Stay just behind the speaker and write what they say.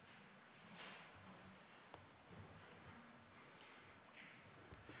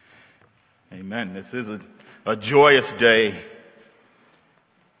Amen. This is a joyous day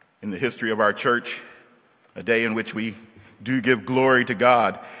in the history of our church, a day in which we do give glory to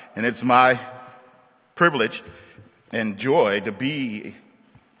God. And it's my privilege and joy to be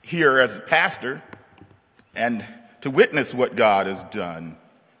here as a pastor and to witness what God has done.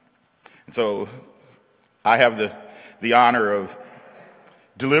 And so I have the honor of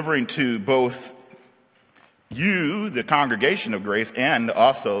delivering to both you, the congregation of grace, and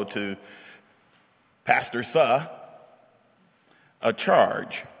also to Pastor Suh, a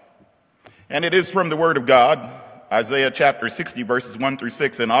charge. And it is from the Word of God, Isaiah chapter 60, verses 1 through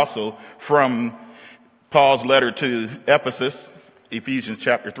 6, and also from Paul's letter to Ephesus, Ephesians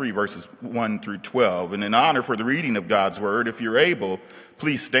chapter 3, verses 1 through 12. And in honor for the reading of God's Word, if you're able,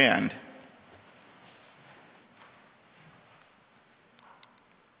 please stand.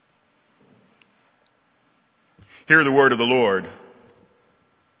 Hear the word of the Lord.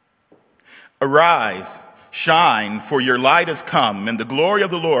 Arise, shine, for your light has come, and the glory of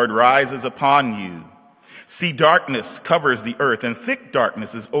the Lord rises upon you. See, darkness covers the earth, and thick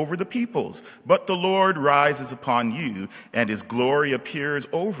darkness is over the peoples. But the Lord rises upon you, and his glory appears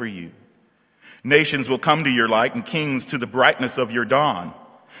over you. Nations will come to your light, and kings to the brightness of your dawn.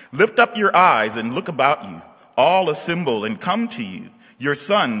 Lift up your eyes and look about you. All assemble and come to you. Your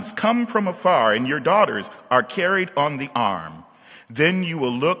sons come from afar, and your daughters are carried on the arm. Then you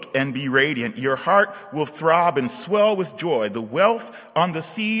will look and be radiant. Your heart will throb and swell with joy. The wealth on the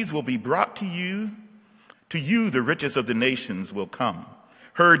seas will be brought to you. To you, the riches of the nations will come.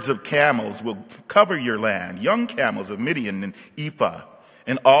 Herds of camels will cover your land. Young camels of Midian and Ephah,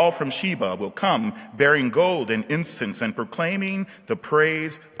 and all from Sheba will come, bearing gold and incense and proclaiming the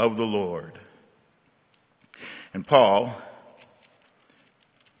praise of the Lord. And Paul,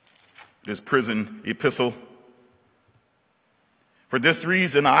 this prison epistle. For this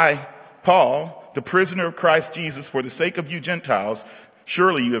reason, I, Paul, the prisoner of Christ Jesus, for the sake of you Gentiles,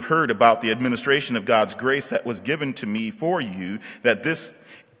 surely you have heard about the administration of God's grace that was given to me for you, that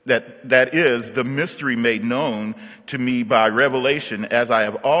is the mystery made known to me by revelation, as I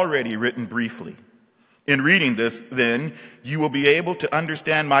have already written briefly. In reading this, then, you will be able to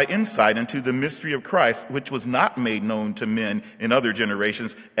understand my insight into the mystery of Christ, which was not made known to men in other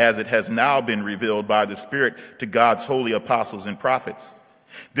generations, as it has now been revealed by the Spirit to God's holy apostles and prophets.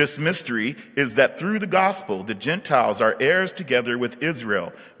 This mystery is that through the gospel, the Gentiles are heirs together with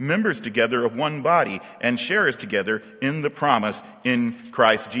Israel, members together of one body, and sharers together in the promise in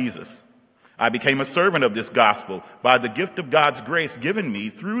Christ Jesus. I became a servant of this gospel by the gift of God's grace given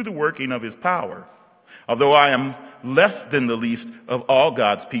me through the working of his power. Although I am less than the least of all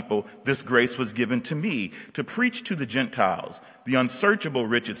God's people, this grace was given to me to preach to the Gentiles the unsearchable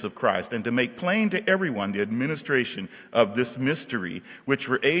riches of Christ, and to make plain to everyone the administration of this mystery, which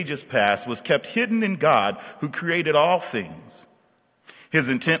for ages past was kept hidden in God, who created all things. His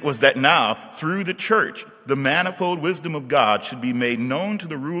intent was that now, through the church, the manifold wisdom of God should be made known to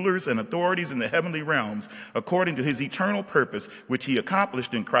the rulers and authorities in the heavenly realms, according to his eternal purpose, which he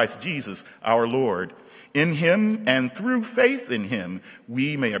accomplished in Christ Jesus our Lord. In him and through faith in him,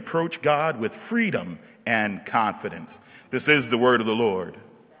 we may approach God with freedom and confidence. This is the word of the Lord.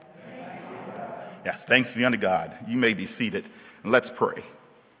 Yes, thanks be unto God. You may be seated. Let's pray.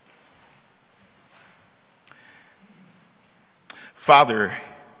 Father,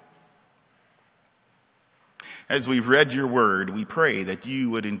 as we've read your word, we pray that you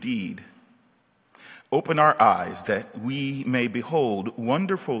would indeed open our eyes that we may behold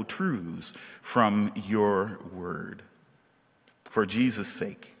wonderful truths from your word. For Jesus'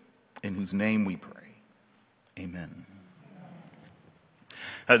 sake, in whose name we pray. Amen.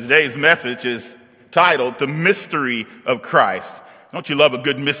 Today's message is titled, The Mystery of Christ. Don't you love a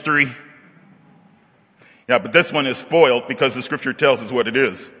good mystery? Yeah, but this one is spoiled because the scripture tells us what it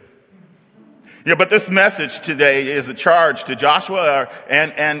is. Yeah, but this message today is a charge to Joshua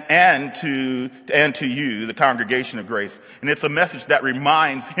and to you, the congregation of grace. And it's a message that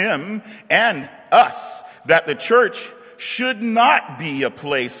reminds him and us that the church should not be a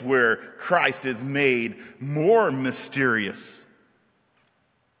place where Christ is made more mysterious.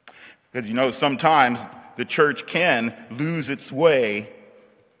 Because sometimes the church can lose its way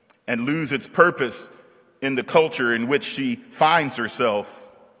and lose its purpose in the culture in which she finds herself.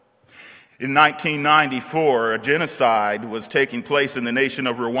 In 1994, a genocide was taking place in the nation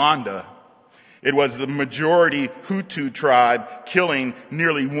of Rwanda. It was the majority Hutu tribe killing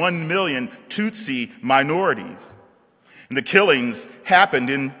nearly 1 million Tutsi minorities. And the killings happened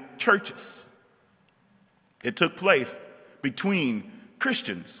in churches. It took place between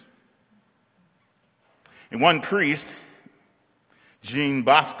Christians. And one priest Jean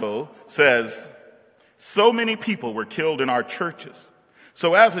Bosco says, so many people were killed in our churches.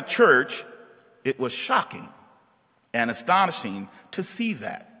 So as a church, it was shocking and astonishing to see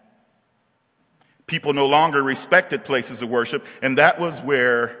that. People no longer respected places of worship, and that was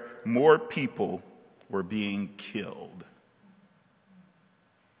where more people were being killed.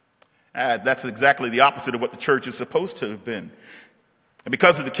 That's exactly the opposite of what the church is supposed to have been. And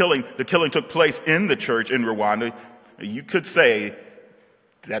because of the killing took place in the church in Rwanda, you could say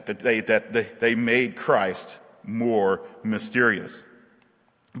that they made Christ more mysterious.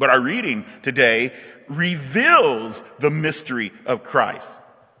 But our reading today reveals the mystery of Christ.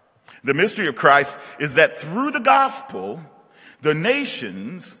 The mystery of Christ is that through the gospel, the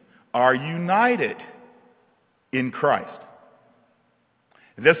nations are united in Christ.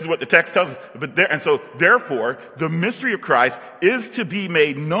 This is what the text tells us. Therefore, the mystery of Christ is to be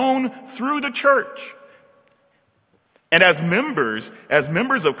made known through the church. And as members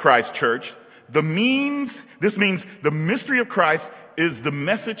of Christ's church, this means the mystery of Christ is the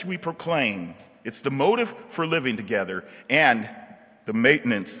message we proclaim. It's the motive for living together and the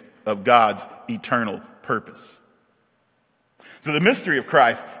maintenance of God's eternal purpose. So the mystery of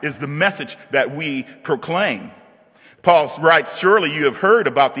Christ is the message that we proclaim. Paul writes, surely you have heard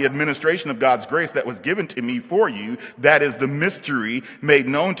about the administration of God's grace that was given to me for you. That is the mystery made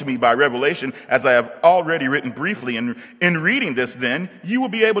known to me by revelation, as I have already written briefly. And in reading this, then, you will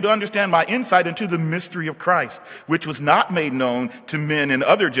be able to understand my insight into the mystery of Christ, which was not made known to men in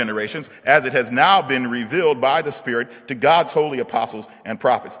other generations, as it has now been revealed by the Spirit to God's holy apostles and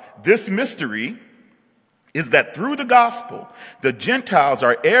prophets. This mystery is that through the gospel, the Gentiles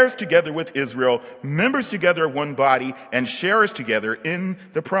are heirs together with Israel, members together of one body, and sharers together in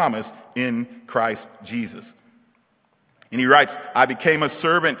the promise in Christ Jesus. And he writes, I became a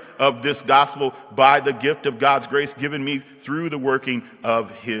servant of this gospel by the gift of God's grace given me through the working of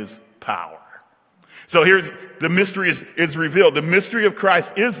his power. So here's the mystery is revealed. The mystery of Christ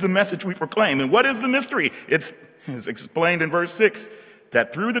is the message we proclaim. And what is the mystery? It's explained in verse 6.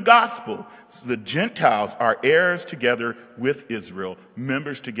 That through the gospel, the Gentiles are heirs together with Israel,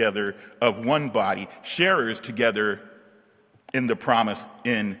 members together of one body, sharers together in the promise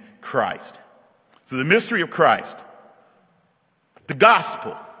in Christ. So the mystery of Christ, the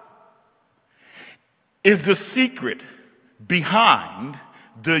gospel, is the secret behind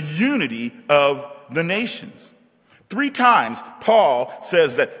the unity of the nations. 3 times, Paul says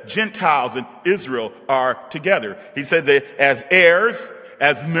that Gentiles and Israel are together. He said that as heirs,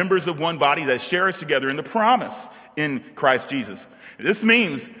 as members of one body, that share us together in the promise in Christ Jesus. This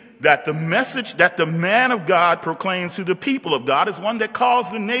means that the message that the man of God proclaims to the people of God is one that calls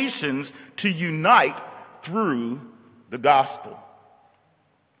the nations to unite through the gospel.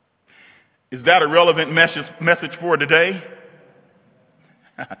 Is that a relevant message for today?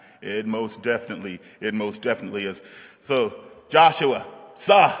 It most definitely is. So, Joshua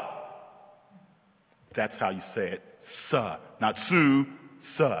Suh. That's how you say it. Suh. Not Sue,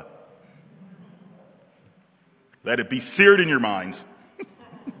 Suh. Let it be seared in your minds.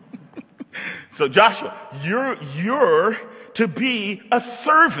 So Joshua, you're to be a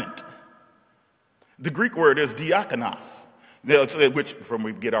servant. The Greek word is diakonos, which from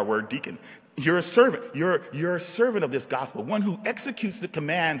we get our word deacon. You're a servant. You're a servant of this gospel, one who executes the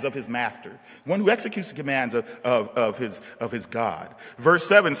commands of his master, one who executes the commands of his God. Verse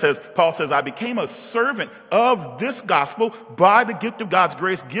 7 says, Paul says, I became a servant of this gospel by the gift of God's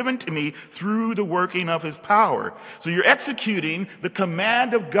grace given to me through the working of his power. So you're executing the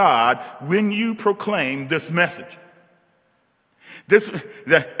command of God when you proclaim this message.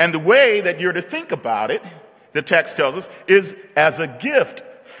 And the way that you're to think about it, the text tells us, is as a gift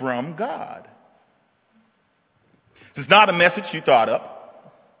from God. It's not a message you thought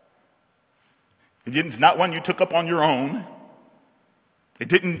up. It's not one you took up on your own. It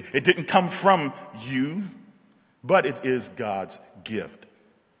didn't come from you, but it is God's gift.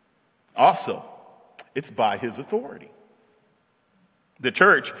 Also, it's by his authority. The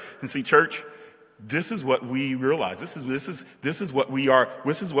church, this is what we realize. This is what we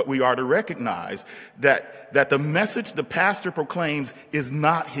are to recognize, that the message the pastor proclaims is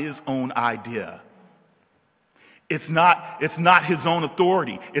not his own idea. It's not his own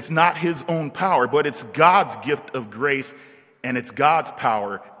authority. It's not his own power, but it's God's gift of grace, and it's God's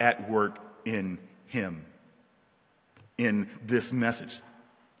power at work in him, in this message.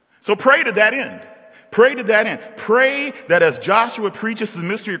 So pray to that end. Pray to that end. Pray that as Joshua preaches the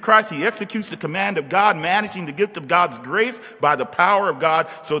mystery of Christ, he executes the command of God, managing the gift of God's grace by the power of God,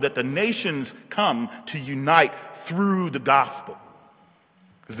 so that the nations come to unite through the gospel.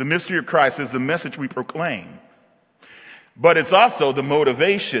 Because the mystery of Christ is the message we proclaim. but it's also the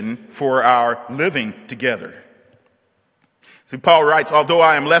motivation for our living together. See, Paul writes, although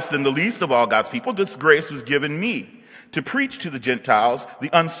I am less than the least of all God's people, this grace was given me to preach to the Gentiles the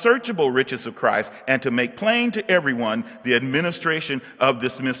unsearchable riches of Christ and to make plain to everyone the administration of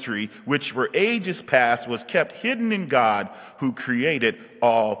this mystery, which for ages past was kept hidden in God who created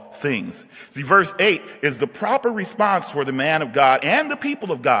all things. See, verse 8 is the proper response for the man of God and the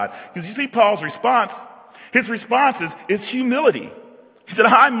people of God. Because you see Paul's response, his response is humility. He said,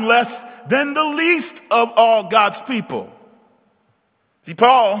 I'm less than the least of all God's people. See,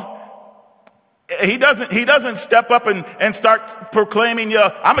 Paul, he doesn't step up and start proclaiming,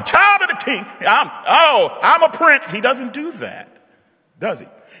 I'm a child of the king. I'm a prince. He doesn't do that, does he?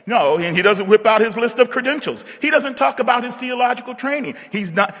 No, and he doesn't whip out his list of credentials. He doesn't talk about his theological training. He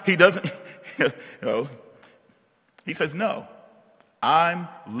says, no, I'm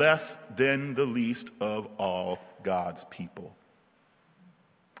less than the least of all God's people.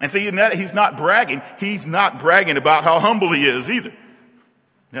 And see, in that, he's not bragging. He's not bragging about how humble he is either.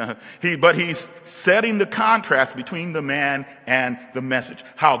 But he's setting the contrast between the man and the message.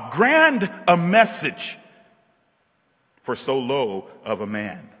 How grand a message for so low of a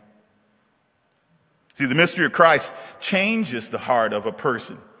man. See, the mystery of Christ changes the heart of a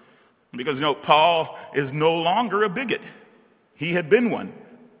person. Because, Paul is no longer a bigot. He had been one.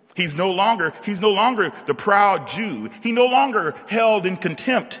 He's no longer the proud Jew. He no longer held in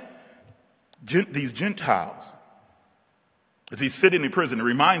contempt these Gentiles. As he's sitting in prison, it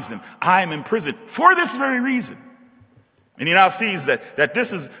reminds them, I am in prison for this very reason. And he now sees that this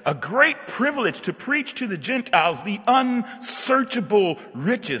is a great privilege to preach to the Gentiles the unsearchable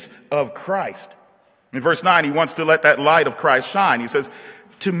riches of Christ. In verse 9, he wants to let that light of Christ shine. He says,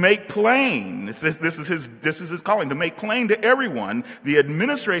 to make plain, this is his calling, to make plain to everyone the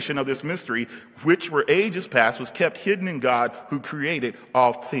administration of this mystery, which for ages past was kept hidden in God who created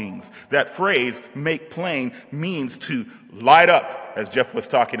all things. That phrase, make plain, means to light up, as Jeff was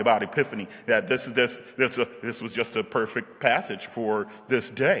talking about Epiphany, that this was just a perfect passage for this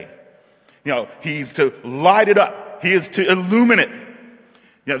day. He's to light it up. He is to illumine it.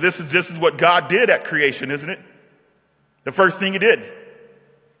 This is what God did at creation, isn't it? The first thing he did.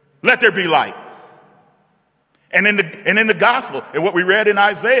 Let there be light. And in the gospel, and what we read in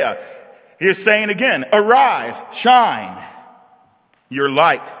Isaiah, he is saying again, arise, shine, your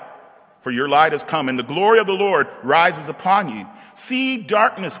light, for your light has come, and the glory of the Lord rises upon you. See,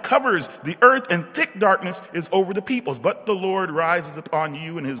 darkness covers the earth, and thick darkness is over the peoples. But the Lord rises upon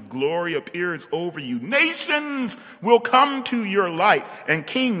you, and his glory appears over you. Nations will come to your light, and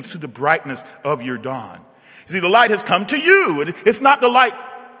kings to the brightness of your dawn. See, the light has come to you. It's not the light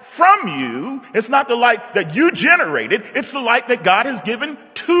from you. It's not the light that you generated. It's the light that God has given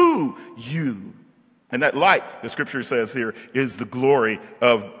to you. And that light, the scripture says here, is the glory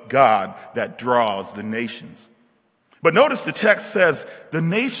of God that draws the nations. But notice the text says the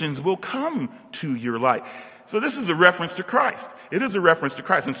nations will come to your light. So this is a reference to Christ. It is a reference to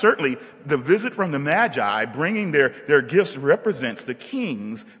Christ. And certainly the visit from the Magi bringing their gifts represents the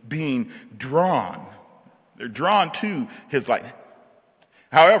kings being drawn. They're drawn to his light.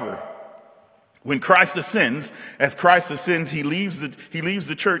 However, when Christ ascends, as Christ ascends, he leaves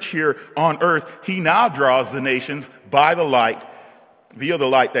the church here on earth. He now draws the nations by the light, via the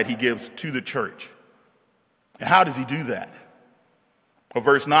light that he gives to the church. And how does he do that? Well,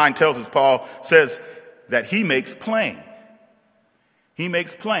 verse 9 tells us, Paul says that he makes plain. He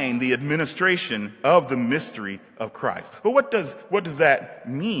makes plain the administration of the mystery of Christ. But what does that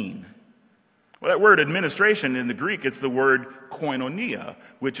mean? Well, that word administration in the Greek, it's the word koinonia,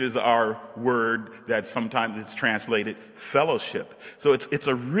 which is our word that sometimes it's translated fellowship. So it's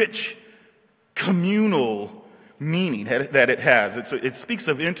a rich communal meaning that it has. It speaks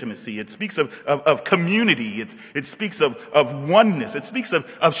of intimacy. It speaks of community. It speaks of oneness. It speaks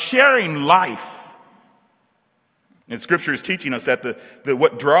of sharing life. And Scripture is teaching us that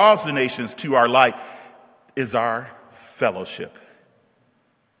what draws the nations to our light is our fellowship.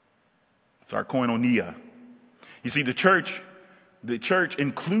 It's our koinonia. You see, the church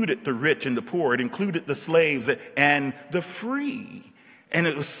included the rich and the poor. It included the slaves and the free. And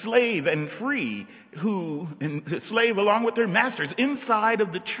it was slave and free slave along with their masters inside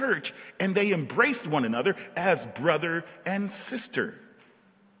of the church. And they embraced one another as brother and sister.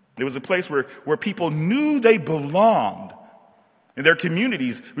 It was a place where people knew they belonged. In their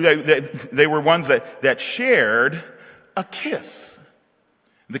communities, they were ones that shared a kiss.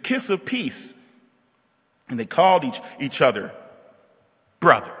 The kiss of peace. And they called each other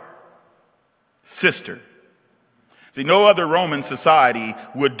brother, sister. See, no other Roman society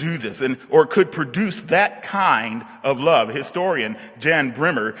would do this or could produce that kind of love. Historian Jan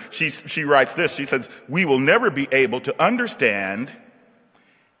Brimmer, she writes this. She says, "We will never be able to understand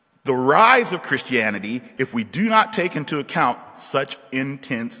the rise of Christianity if we do not take into account such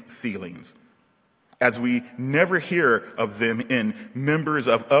intense feelings, as we never hear of them in members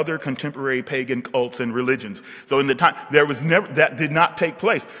of other contemporary pagan cults and religions." So in the time, that did not take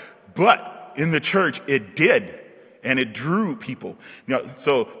place. But in the church, it did. And it drew people.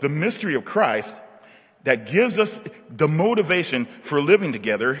 So the mystery of Christ that gives us the motivation for living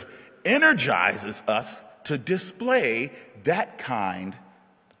together energizes us to display that kind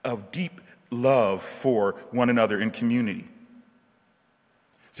of deep love for one another in community.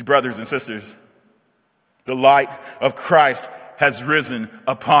 See, brothers and sisters, the light of Christ has risen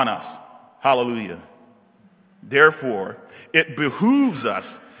upon us. Hallelujah. Therefore, it behooves us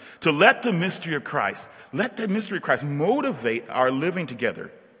to let the mystery of Christ motivate our living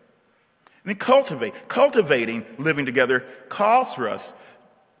together. And cultivating living together calls for us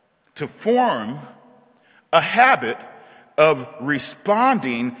to form a habit of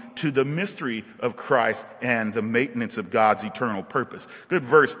responding to the mystery of Christ and the maintenance of God's eternal purpose. Good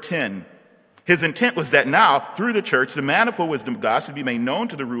verse 10. His intent was that now, through the church, the manifold wisdom of God should be made known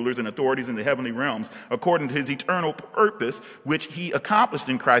to the rulers and authorities in the heavenly realms, according to his eternal purpose, which he accomplished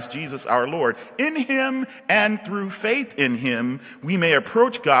in Christ Jesus our Lord. In him and through faith in him, we may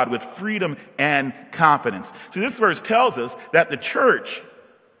approach God with freedom and confidence. So this verse tells us that the church,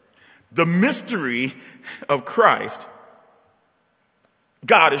 the mystery of Christ,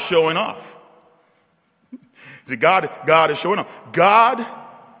 God is showing off. See, God is showing off. God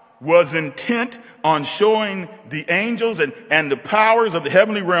was intent on showing the angels and the powers of the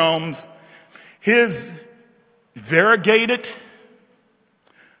heavenly realms his variegated,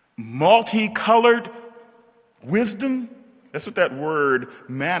 multicolored wisdom. That's what that word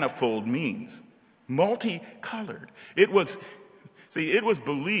manifold means. Multicolored. It was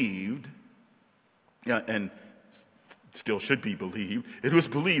believed, and still should be believed, it was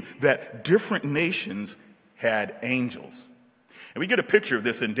believed that different nations had angels. And we get a picture of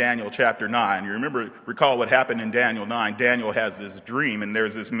this in Daniel chapter 9. You recall what happened in Daniel 9. Daniel has this dream, and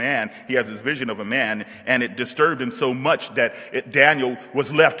there's this man. He has this vision of a man, and it disturbed him so much that Daniel was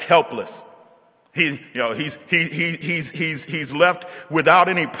left helpless. He's left without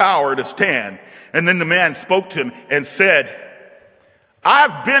any power to stand. And then the man spoke to him and said,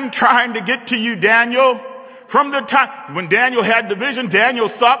 "I've been trying to get to you, Daniel." From the time when Daniel had the vision, Daniel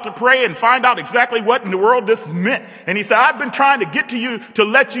sought to pray and find out exactly what in the world this meant. And he said, "I've been trying to get to you to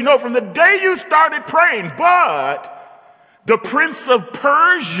let you know from the day you started praying, but the prince of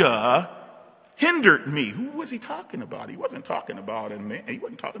Persia hindered me." Who was he talking about? He wasn't talking about a man. He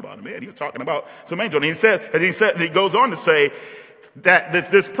wasn't talking about a man. He was talking about some angel. And he goes on to say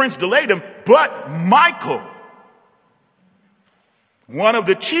that this prince delayed him, but Michael, one of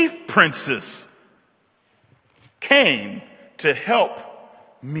the chief princes, came to help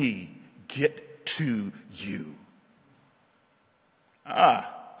me get to you.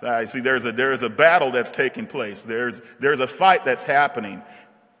 I see there's a battle that's taking place. There's a fight that's happening.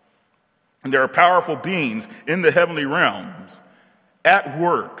 And there are powerful beings in the heavenly realms at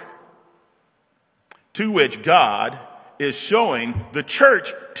work, to which God is showing the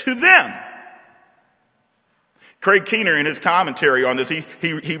church to them. Craig Keener, in his commentary on this,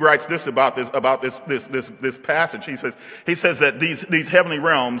 he writes this about this passage. He says that these heavenly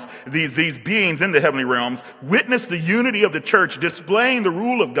realms, these beings in the heavenly realms, witness the unity of the church, displaying the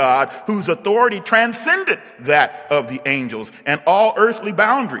rule of God, whose authority transcended that of the angels and all earthly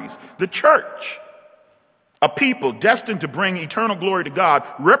boundaries. The church, a people destined to bring eternal glory to God,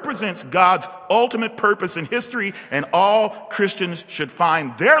 represents God's ultimate purpose in history, and all Christians should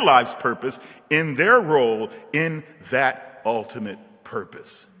find their life's purpose in their role in that ultimate purpose.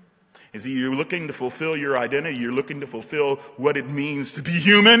 Is you're looking to fulfill your identity, you're looking to fulfill what it means to be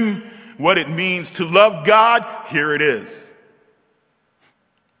human, what it means to love God, here it is.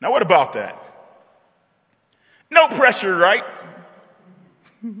 Now what about that? No pressure, right?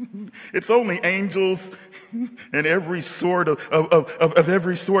 It's only angels and every sort of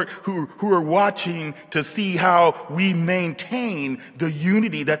every sort who are watching to see how we maintain the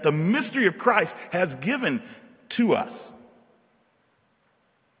unity that the mystery of Christ has given to us.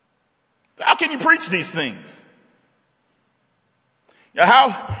 How can you preach these things?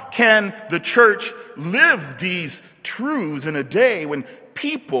 How can the church live these truths in a day when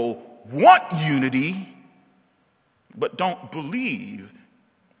people want unity but don't believe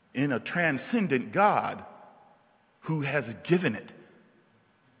in a transcendent God who has given it?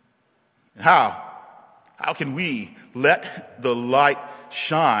 How How can we let the light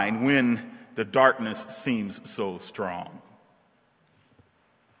shine when the darkness seems so strong?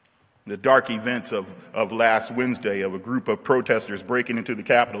 The dark events of last Wednesday of a group of protesters breaking into the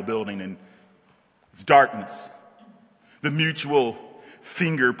Capitol building, and it's darkness. The mutual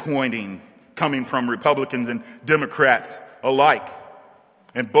finger pointing coming from Republicans and Democrats alike.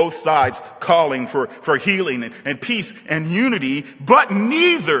 And both sides calling for healing and peace and unity, but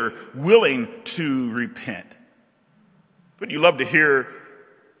neither willing to repent. But you love to hear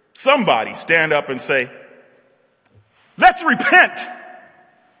somebody stand up and say, let's repent.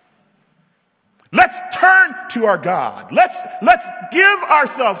 Let's turn to our God. Let's give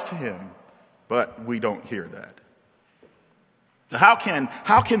ourselves to him. But we don't hear that. So how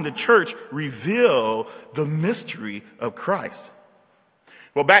can the church reveal the mystery of Christ?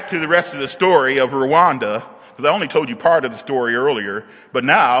 Well, back to the rest of the story of Rwanda, because I only told you part of the story earlier, but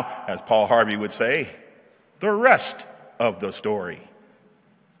now, as Paul Harvey would say, the rest of the story.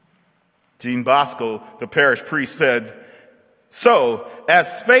 Jean Bosco, the parish priest, said, so, as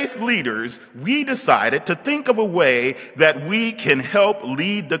faith leaders, we decided to think of a way that we can help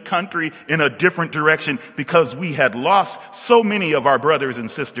lead the country in a different direction because we had lost so many of our brothers and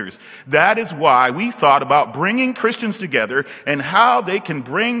sisters. That is why we thought about bringing Christians together and how they can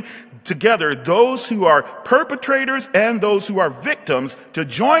bring together those who are perpetrators and those who are victims to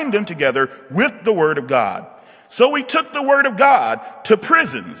join them together with the Word of God. So we took the Word of God to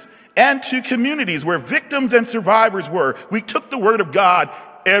prisons and to communities where victims and survivors were. We took the Word of God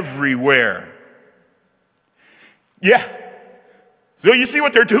everywhere. Yeah. So you see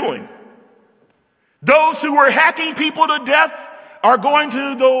what they're doing. Those who were hacking people to death are going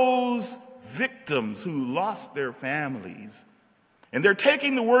to those victims who lost their families. And they're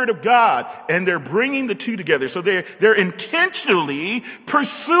taking the Word of God and they're bringing the two together. So they're intentionally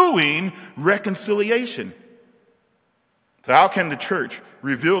pursuing reconciliation. So how can the church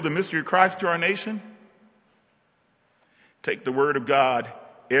reveal the mystery of Christ to our nation? Take the Word of God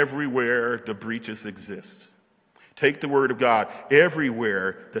everywhere the breaches exist. Take the Word of God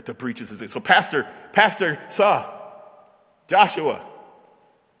everywhere that the breaches exist. So Pastor Suh, Joshua,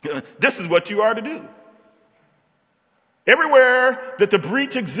 this is what you are to do. Everywhere that the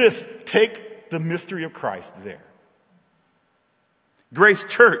breach exists, take the mystery of Christ there. Grace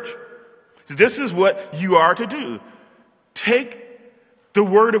Church, so this is what you are to do. Take the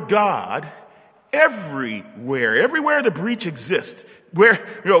Word of God everywhere the breach exists. Where,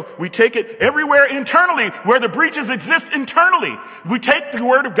 we take it everywhere internally, where the breaches exist internally. We take the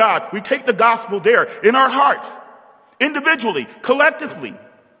Word of God, we take the gospel there in our hearts, individually, collectively.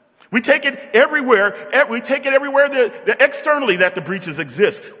 We take it everywhere externally that the breaches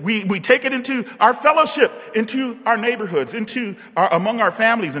exist. We take it into our fellowship, into our neighborhoods, among our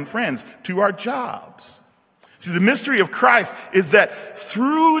families and friends, to our jobs. See, the mystery of Christ is that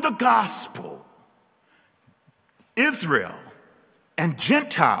through the gospel, Israel and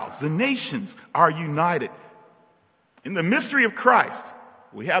Gentiles, the nations, are united. In the mystery of Christ,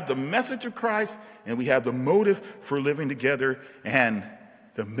 we have the message of Christ and we have the motive for living together and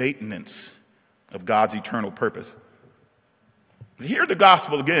the maintenance of God's eternal purpose. Hear the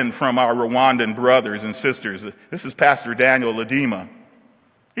gospel again from our Rwandan brothers and sisters. This is Pastor Daniel Ladima.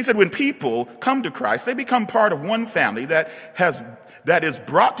 He said, when people come to Christ, they become part of one family that is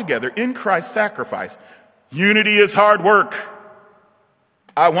brought together in Christ's sacrifice. Unity is hard work.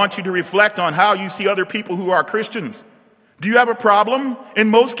 I want you to reflect on how you see other people who are Christians. Do you have a problem? In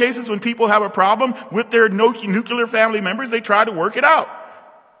most cases, when people have a problem with their nuclear family members, they try to work it out.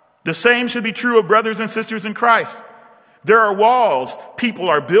 The same should be true of brothers and sisters in Christ. There are walls people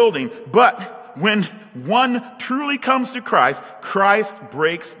are building, but when one truly comes to Christ, Christ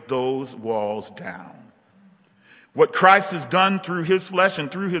breaks those walls down. What Christ has done through his flesh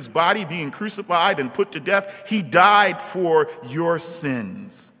and through his body being crucified and put to death, he died for your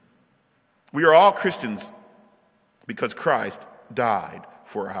sins. We are all Christians because Christ died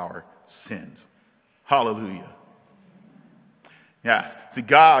for our sins. Hallelujah. Yes, see,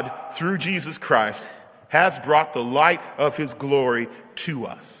 God, through Jesus Christ, has brought the light of his glory to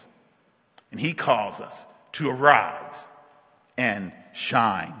us. And he calls us to arise and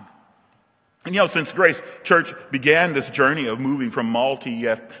shine. And since Grace Church began this journey of moving from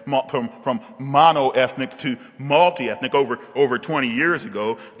mono-ethnic to multi-ethnic over 20 years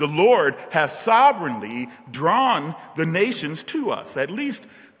ago, the Lord has sovereignly drawn the nations to us. At least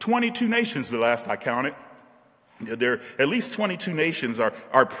 22 nations, the last I counted. There at least 22 nations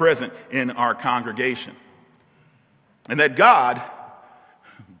are present in our congregation. And that God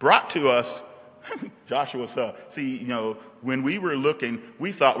brought to us Joshua Suh. See, when we were looking,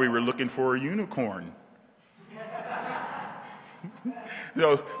 we thought we were looking for a unicorn.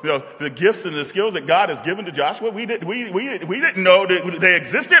 The gifts and the skills that God has given to Joshua, we didn't know that they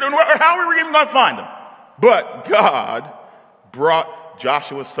existed or how we were even going to find them. But God brought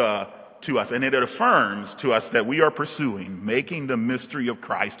Joshua Suh to us, and it affirms to us that we are pursuing making the mystery of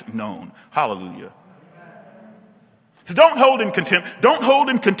Christ known. Hallelujah. So don't hold in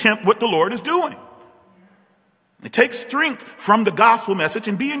contempt what the Lord is doing. It takes strength from the gospel message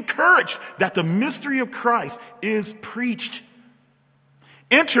and be encouraged that the mystery of Christ is preached.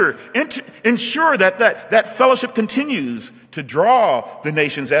 Ensure that fellowship continues to draw the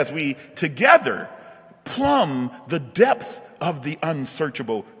nations as we together plumb the depths of the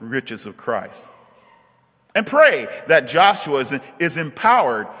unsearchable riches of Christ. And pray that Joshua is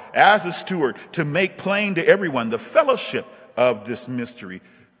empowered as a steward to make plain to everyone the fellowship of this mystery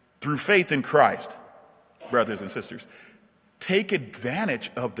through faith in Christ. Brothers and sisters, take advantage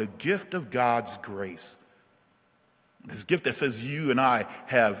of the gift of God's grace. This gift that says you and I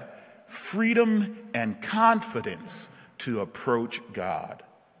have freedom and confidence to approach God.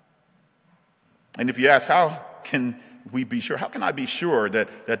 And if you ask, how can we be sure? How can I be sure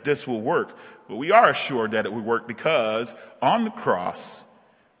that this will work? Well, we are assured that it will work because on the cross,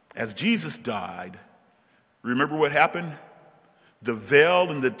 as Jesus died, remember what happened? The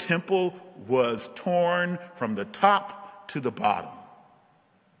veil in the temple was torn from the top to the bottom,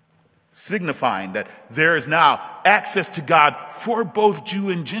 signifying that there is now access to God for both Jew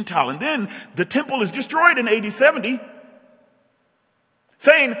and Gentile. And then the temple is destroyed in AD 70,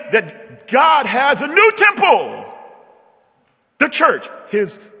 saying that God has a new temple, the church, his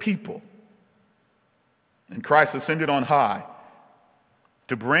people. And Christ ascended on high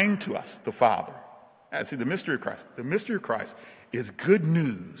to bring to us the Father. See, the mystery of Christ. The mystery of Christ is good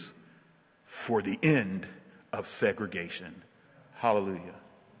news for the end of segregation. Hallelujah.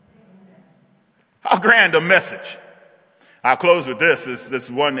 How grand a message. I'll close with this.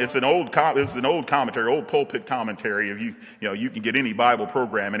 It's an old commentary, old pulpit commentary. If you can get any Bible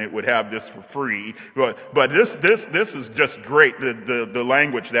program and it would have this for free. But this is just great. The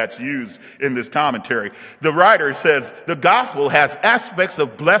language that's used in this commentary. The writer says the gospel has aspects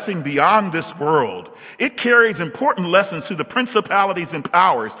of blessing beyond this world. It carries important lessons to the principalities and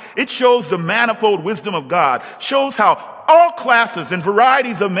powers. It shows the manifold wisdom of God. Shows how all classes and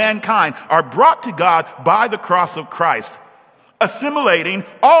varieties of mankind are brought to God by the cross of Christ. Assimilating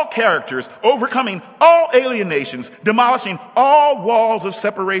all characters, overcoming all alienations, demolishing all walls of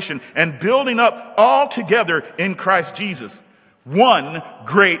separation, and building up all together in Christ Jesus. One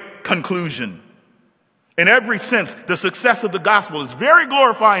great conclusion. In every sense, the success of the gospel is very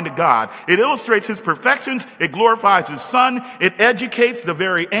glorifying to God. It illustrates his perfections, it glorifies his Son, it educates the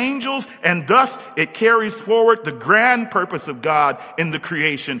very angels, and thus it carries forward the grand purpose of God in the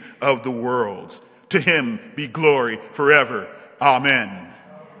creation of the worlds. To him be glory forever. Amen.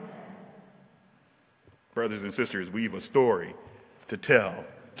 Brothers and sisters, we have a story to tell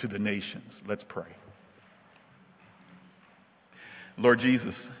to the nations. Let's pray. Lord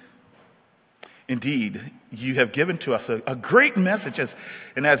Jesus, indeed, you have given to us a great message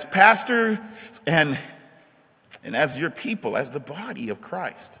as pastor and as your people, as the body of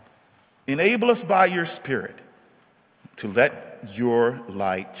Christ. Enable us by your Spirit to let your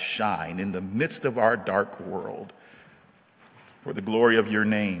light shine in the midst of our dark world for the glory of your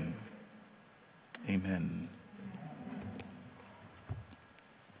name. Amen.